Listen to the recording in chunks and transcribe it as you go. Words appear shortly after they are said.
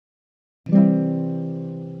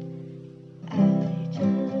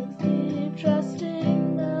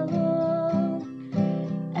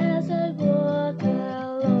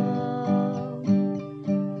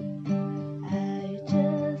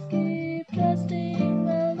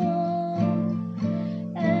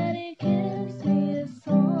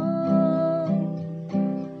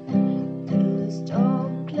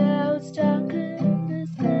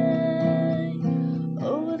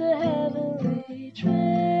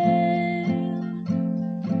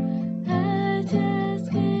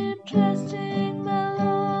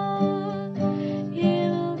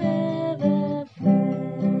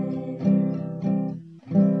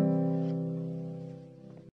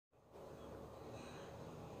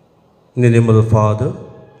In the name of the Father,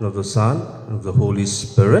 and of the Son, and of the Holy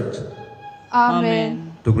Spirit.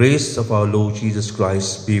 Amen. The grace of our Lord Jesus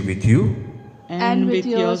Christ be with you. And with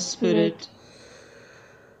your spirit.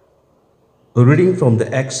 A reading from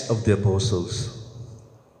the Acts of the Apostles.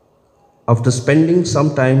 After spending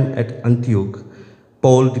some time at Antioch,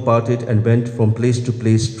 Paul departed and went from place to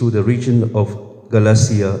place through the region of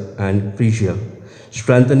Galatia and Phrygia,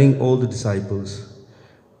 strengthening all the disciples.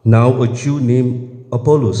 Now a Jew named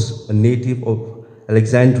Apollos, a native of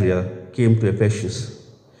Alexandria, came to Ephesus.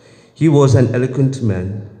 He was an eloquent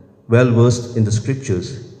man, well versed in the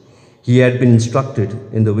scriptures. He had been instructed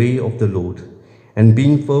in the way of the Lord, and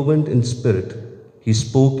being fervent in spirit, he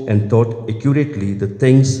spoke and taught accurately the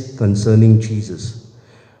things concerning Jesus,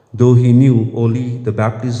 though he knew only the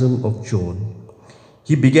baptism of John.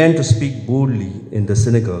 He began to speak boldly in the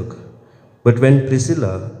synagogue. But when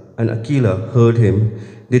Priscilla and Aquila heard him,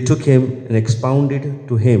 they took him and expounded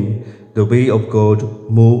to him the way of God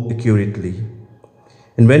more accurately.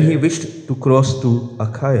 And when he wished to cross to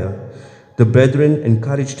Achaia, the brethren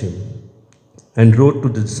encouraged him and wrote to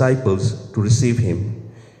the disciples to receive him.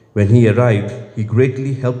 When he arrived, he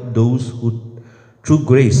greatly helped those who through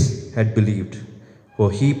grace had believed,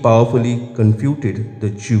 for he powerfully confuted the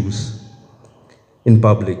Jews in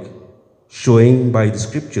public, showing by the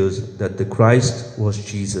scriptures that the Christ was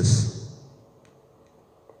Jesus.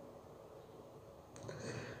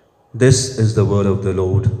 This is the word of the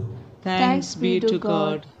Lord. Thanks be to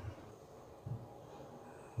God.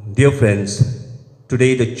 Dear friends,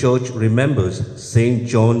 today the church remembers Saint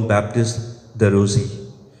John Baptist de Rossi,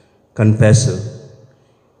 confessor.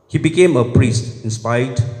 He became a priest in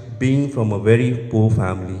spite being from a very poor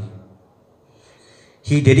family.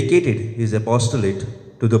 He dedicated his apostolate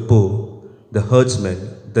to the poor, the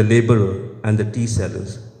herdsmen, the laborer, and the tea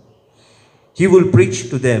sellers. He will preach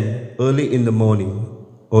to them early in the morning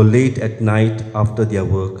or late at night after their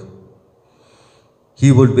work.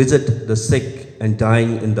 He would visit the sick and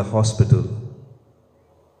dying in the hospital.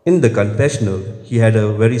 In the confessional, he had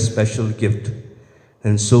a very special gift,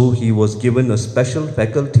 and so he was given a special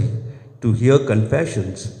faculty to hear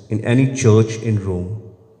confessions in any church in Rome.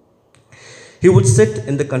 He would sit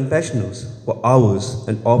in the confessionals for hours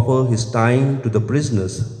and offer his time to the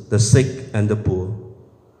prisoners, the sick, and the poor.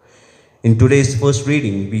 In today's first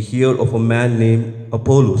reading, we hear of a man named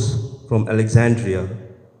Apollos from Alexandria,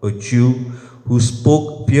 a Jew who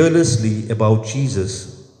spoke fearlessly about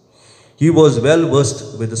Jesus. He was well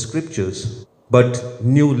versed with the scriptures, but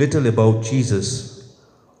knew little about Jesus,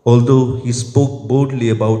 although he spoke boldly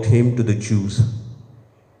about him to the Jews.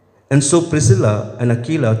 And so Priscilla and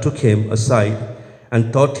Aquila took him aside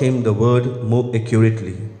and taught him the word more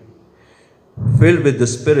accurately. Filled with the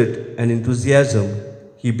spirit and enthusiasm,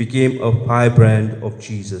 he became a firebrand of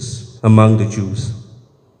Jesus among the Jews.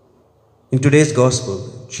 In today's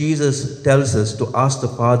gospel, Jesus tells us to ask the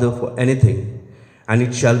Father for anything, and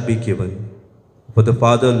it shall be given. For the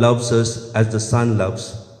Father loves us as the Son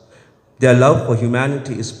loves. Their love for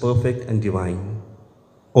humanity is perfect and divine.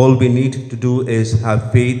 All we need to do is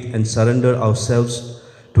have faith and surrender ourselves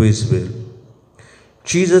to His will.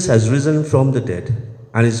 Jesus has risen from the dead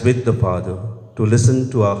and is with the Father to listen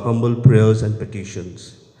to our humble prayers and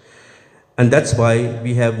petitions. And that's why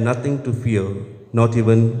we have nothing to fear, not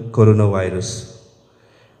even coronavirus.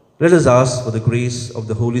 Let us ask for the grace of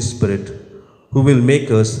the Holy Spirit, who will make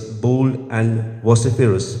us bold and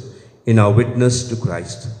vociferous in our witness to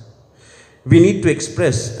Christ. We need to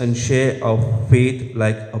express and share our faith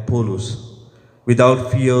like Apollos,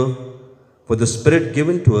 without fear, for the spirit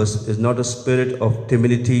given to us is not a spirit of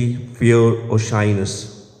timidity, fear, or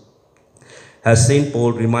shyness. As St.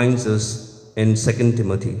 Paul reminds us in 2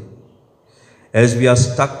 Timothy, as we are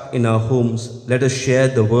stuck in our homes, let us share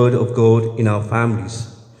the word of God in our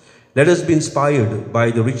families. Let us be inspired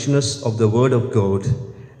by the richness of the word of God,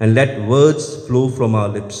 and let words flow from our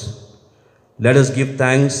lips. Let us give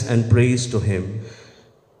thanks and praise to Him.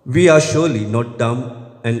 We are surely not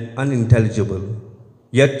dumb and unintelligible,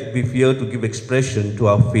 yet we fear to give expression to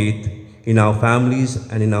our faith in our families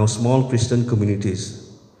and in our small Christian communities.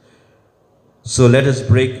 So let us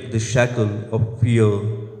break the shackle of fear,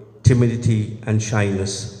 timidity, and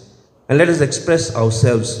shyness, and let us express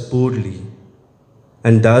ourselves boldly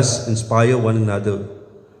and thus inspire one another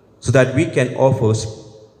so that we can offer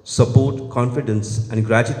support, confidence, and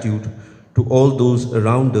gratitude to all those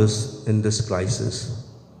around us in this crisis.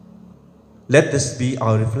 Let this be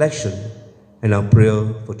our reflection and our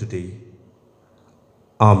prayer for today.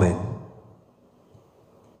 Amen.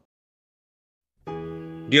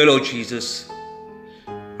 Dear Lord Jesus,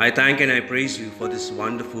 I thank and I praise you for this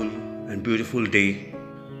wonderful and beautiful day.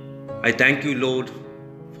 I thank you, Lord,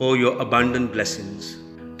 oh your abundant blessings.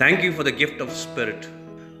 Thank you for the gift of Spirit,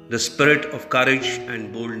 the spirit of courage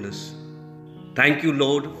and boldness. Thank you,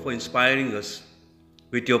 Lord, for inspiring us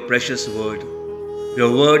with your precious word.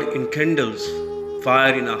 Your word enkindles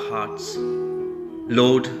fire in our hearts.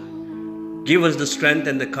 Lord, give us the strength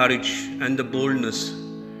and the courage and the boldness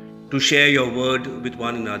to share your word with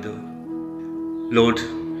one another. Lord,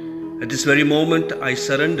 at this very moment I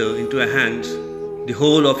surrender into your hands the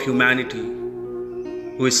whole of humanity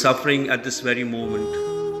who is suffering at this very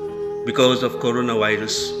moment because of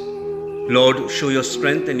coronavirus. Lord, show your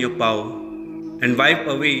strength and your power and wipe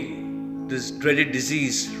away this dreaded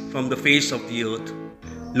disease from the face of the earth.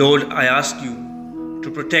 Lord, I ask you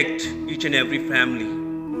to protect each and every family,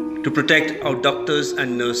 to protect our doctors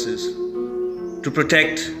and nurses, to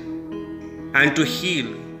protect and to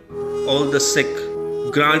heal all the sick.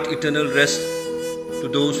 Grant eternal rest to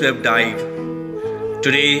those who have died.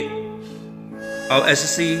 Today, our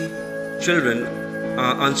SSC children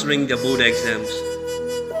are answering their board exams.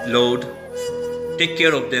 Lord, take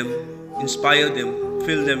care of them, inspire them,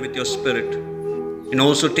 fill them with your spirit, and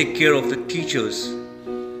also take care of the teachers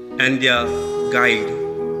and their guide.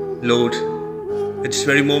 Lord, at this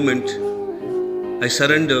very moment, I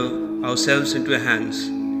surrender ourselves into your hands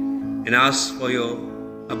and ask for your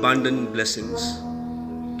abundant blessings.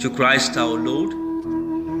 To Christ our Lord.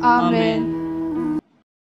 Amen.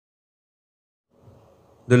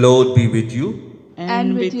 The Lord be with you.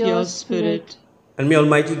 And with your spirit. And may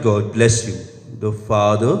Almighty God bless you, the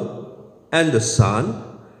Father, and the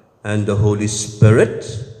Son, and the Holy Spirit.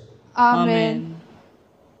 Amen.